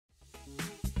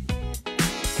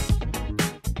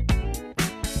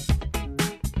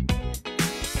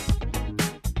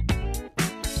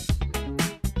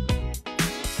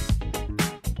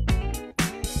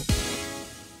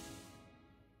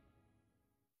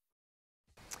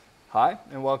Hi,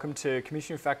 and welcome to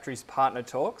Commission Factory's Partner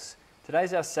Talks.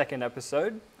 Today's our second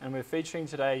episode, and we're featuring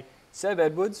today Seb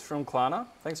Edwards from Klarna.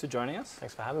 Thanks for joining us.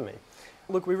 Thanks for having me.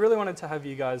 Look, we really wanted to have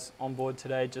you guys on board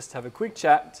today just to have a quick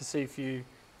chat to see a few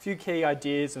key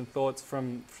ideas and thoughts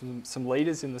from some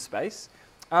leaders in the space.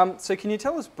 So can you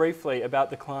tell us briefly about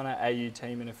the Klarna AU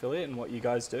team and affiliate and what you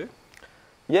guys do?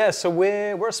 Yeah, so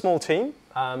we're a small team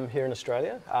here in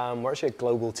Australia. We're actually a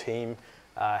global team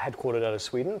headquartered out of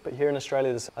Sweden, but here in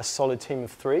Australia there's a solid team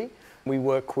of 3. We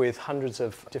work with hundreds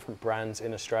of different brands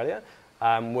in Australia,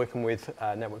 working with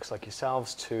networks like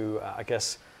yourselves to,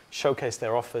 showcase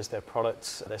their offers, their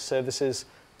products, their services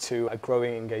to a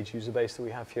growing, engaged user base that we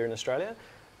have here in Australia.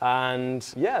 And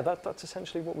yeah, that's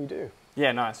essentially what we do.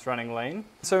 Yeah, nice, running lean.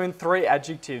 So in 3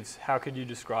 adjectives, how could you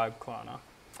describe Klarna?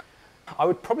 I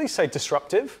would probably say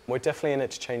disruptive. We're definitely in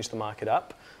it to change the market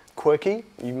up. Quirky,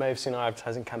 you may have seen our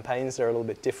advertising campaigns, they're a little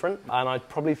bit different. And I'd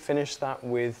probably finish that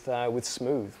with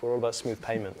smooth. We're all about smooth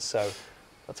payments, so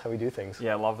that's how we do things.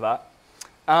 Yeah, love that.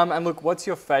 And look, what's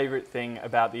your favorite thing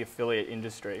about the affiliate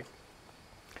industry?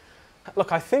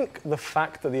 Look, I think the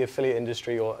fact that the affiliate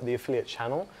industry or the affiliate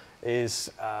channel is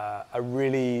a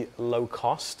really low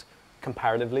cost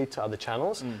comparatively to other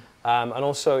channels, and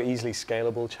also easily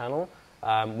scalable channel.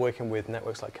 Working with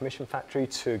networks like Commission Factory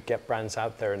to get brands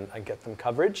out there and get them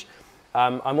coverage.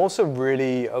 I'm also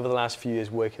really, over the last few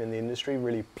years working in the industry,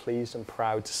 really pleased and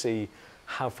proud to see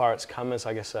how far it's come as,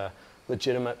 a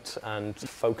legitimate and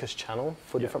focused channel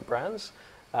for different brands.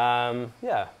 Yeah,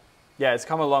 it's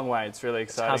come a long way. It's really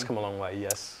exciting. It has come a long way,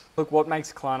 yes. Look, what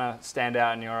makes Klarna stand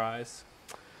out in your eyes?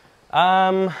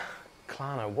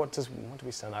 Klarna, what do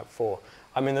we stand out for?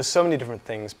 I mean, there's so many different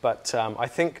things, but I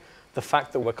think the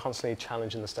fact that we're constantly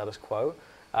challenging the status quo,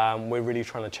 we're really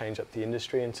trying to change up the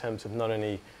industry in terms of not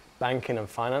only banking and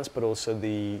finance, but also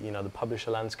the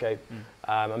publisher landscape,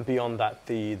 and beyond that,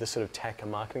 the sort of tech and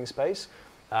marketing space.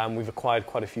 We've acquired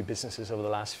quite a few businesses over the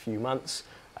last few months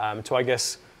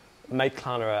to, make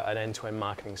Klarna an end-to-end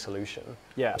marketing solution.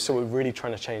 Yeah. So we're really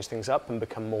trying to change things up and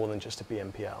become more than just a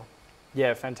BNPL.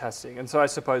 Yeah, fantastic. And so I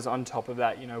suppose on top of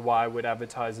that, why would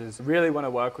advertisers really want to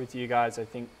work with you guys? I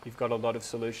think you've got a lot of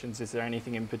solutions. Is there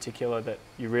anything in particular that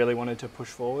you really wanted to push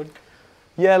forward?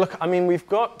 Yeah, look, I mean, we've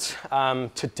got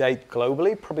to date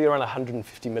globally probably around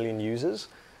 150 million users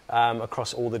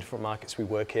across all the different markets we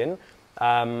work in.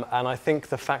 And I think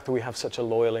the fact that we have such a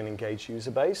loyal and engaged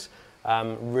user base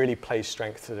really plays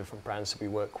strength to the different brands that we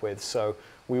work with. So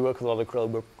we work with a lot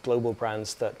of global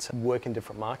brands that work in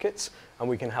different markets, and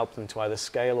we can help them to either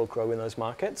scale or grow in those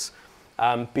markets.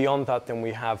 Beyond that, then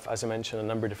we have, as I mentioned, a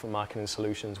number of different marketing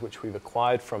solutions which we've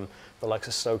acquired from the likes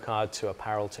of Snowcard to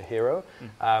apparel to Hero,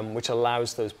 which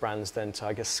allows those brands then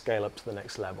to, scale up to the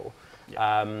next level.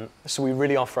 Yeah. So we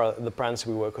really offer the brands that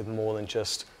we work with more than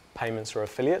just payments or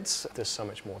affiliates. There's so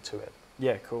much more to it.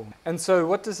 Yeah, cool. And so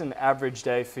what does an average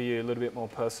day for you, a little bit more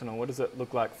personal, what does it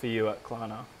look like for you at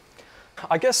Klarna?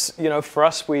 I guess, for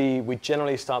us, we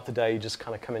generally start the day just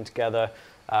kind of coming together,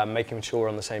 making sure we're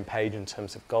on the same page in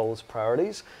terms of goals,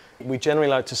 priorities. We generally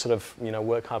like to sort of,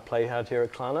 work hard, play hard here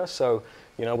at Klarna. So,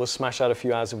 we'll smash out a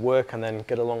few hours of work and then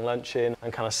get a long lunch in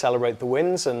and kind of celebrate the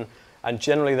wins. And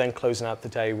generally then closing out the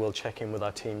day, we'll check in with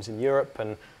our teams in Europe.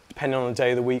 And depending on the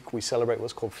day of the week, we celebrate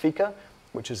what's called Fika,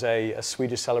 which is a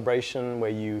Swedish celebration where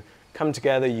you come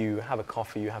together, you have a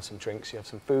coffee, you have some drinks, you have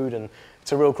some food, and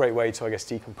it's a real great way to,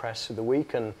 decompress through the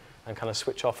week and kind of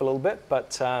switch off a little bit.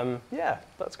 But yeah,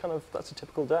 that's a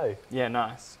typical day. Yeah,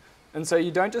 nice. And so you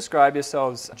don't describe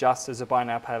yourselves just as a buy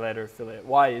now, pay later affiliate.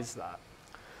 Why is that?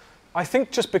 I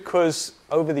think just because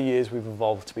over the years we've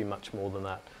evolved to be much more than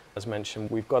that. As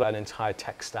mentioned, we've got an entire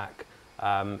tech stack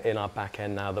in our back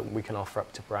end now that we can offer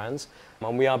up to brands.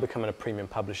 And we are becoming a premium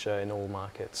publisher in all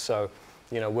markets. So,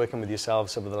 working with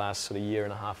yourselves over the last sort of year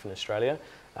and a half in Australia,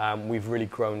 we've really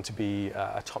grown to be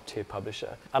a top tier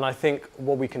publisher. And I think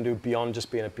what we can do beyond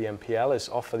just being a BNPL is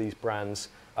offer these brands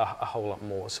a whole lot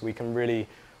more. So we can really,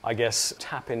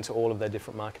 tap into all of their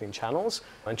different marketing channels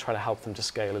and try to help them to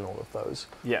scale in all of those.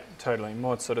 Yeah, totally.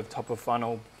 More sort of top of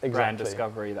funnel, brand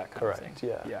discovery, that kind of thing.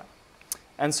 Correct, yeah.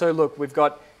 And so look, we've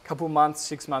got a couple months,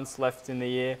 6 months left in the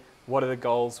year. What are the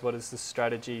goals? What is the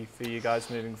strategy for you guys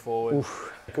moving forward?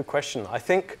 Oof, good question. I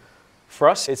think for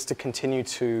us, it's to continue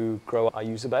to grow our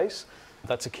user base.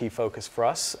 That's a key focus for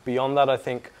us. Beyond that, I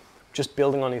think just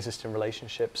building on existing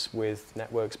relationships with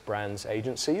networks, brands,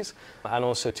 agencies, and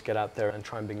also to get out there and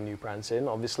try and bring new brands in,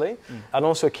 obviously. And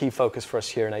also a key focus for us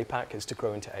here in APAC is to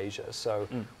grow into Asia. So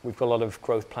we've got a lot of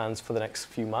growth plans for the next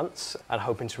few months and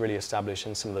hoping to really establish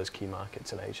in some of those key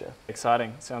markets in Asia.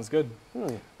 Exciting. Sounds good.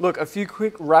 Look, a few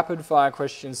quick rapid fire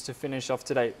questions to finish off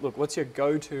today. Look, what's your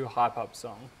go-to hype up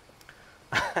song?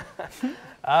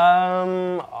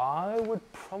 I would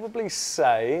probably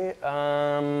say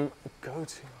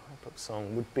go-to hype-up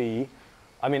song would be,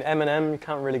 I mean, Eminem, you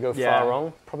can't really go far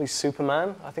wrong. Probably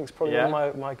Superman, I think it's probably one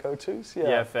of my go-tos.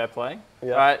 Yeah, fair play.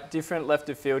 Yeah. All right, different left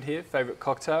of field here. Favourite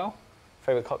cocktail?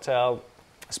 Favourite cocktail,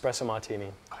 espresso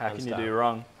martini. How can you do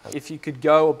wrong? If you could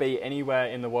go or be anywhere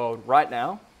in the world right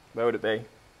now, where would it be?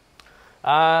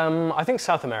 I think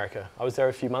South America. I was there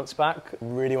a few months back.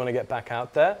 Really want to get back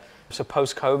out there. So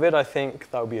post-COVID, I think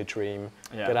that would be a dream.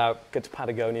 Yeah. Get out, get to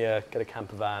Patagonia, get a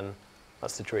camper van.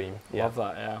 That's the dream. Yeah. Love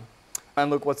that, yeah. And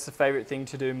look, what's the favourite thing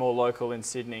to do more local in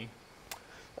Sydney?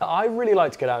 I really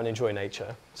like to get out and enjoy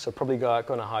nature. So probably go out,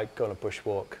 go on a hike, go on a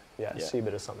bushwalk. Yeah, see a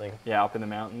bit of something. Yeah, up in the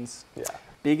mountains. Yeah.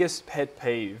 Biggest pet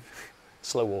peeve?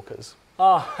 Slow walkers.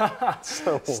 Oh,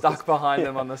 Slow walkers. Stuck behind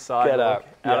them on the sidewalk,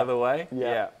 out of the way?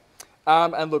 Yeah.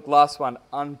 And look, last one,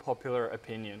 unpopular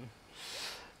opinion.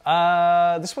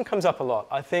 This one comes up a lot.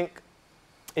 I think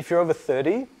if you're over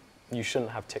 30, you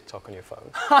shouldn't have TikTok on your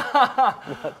phone.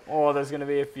 Oh, there's going to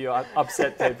be a few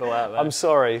upset people out there. I'm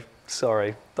sorry.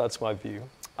 Sorry. That's my view.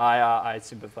 I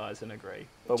sympathise and agree.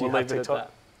 But we'll leave it at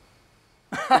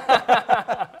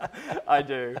that. I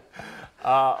do.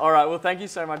 All right. Well, thank you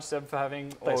so much, Seb, for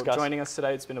joining us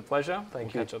today. It's been a pleasure.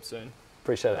 Thank you. Catch up soon.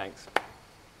 Appreciate it. Thanks.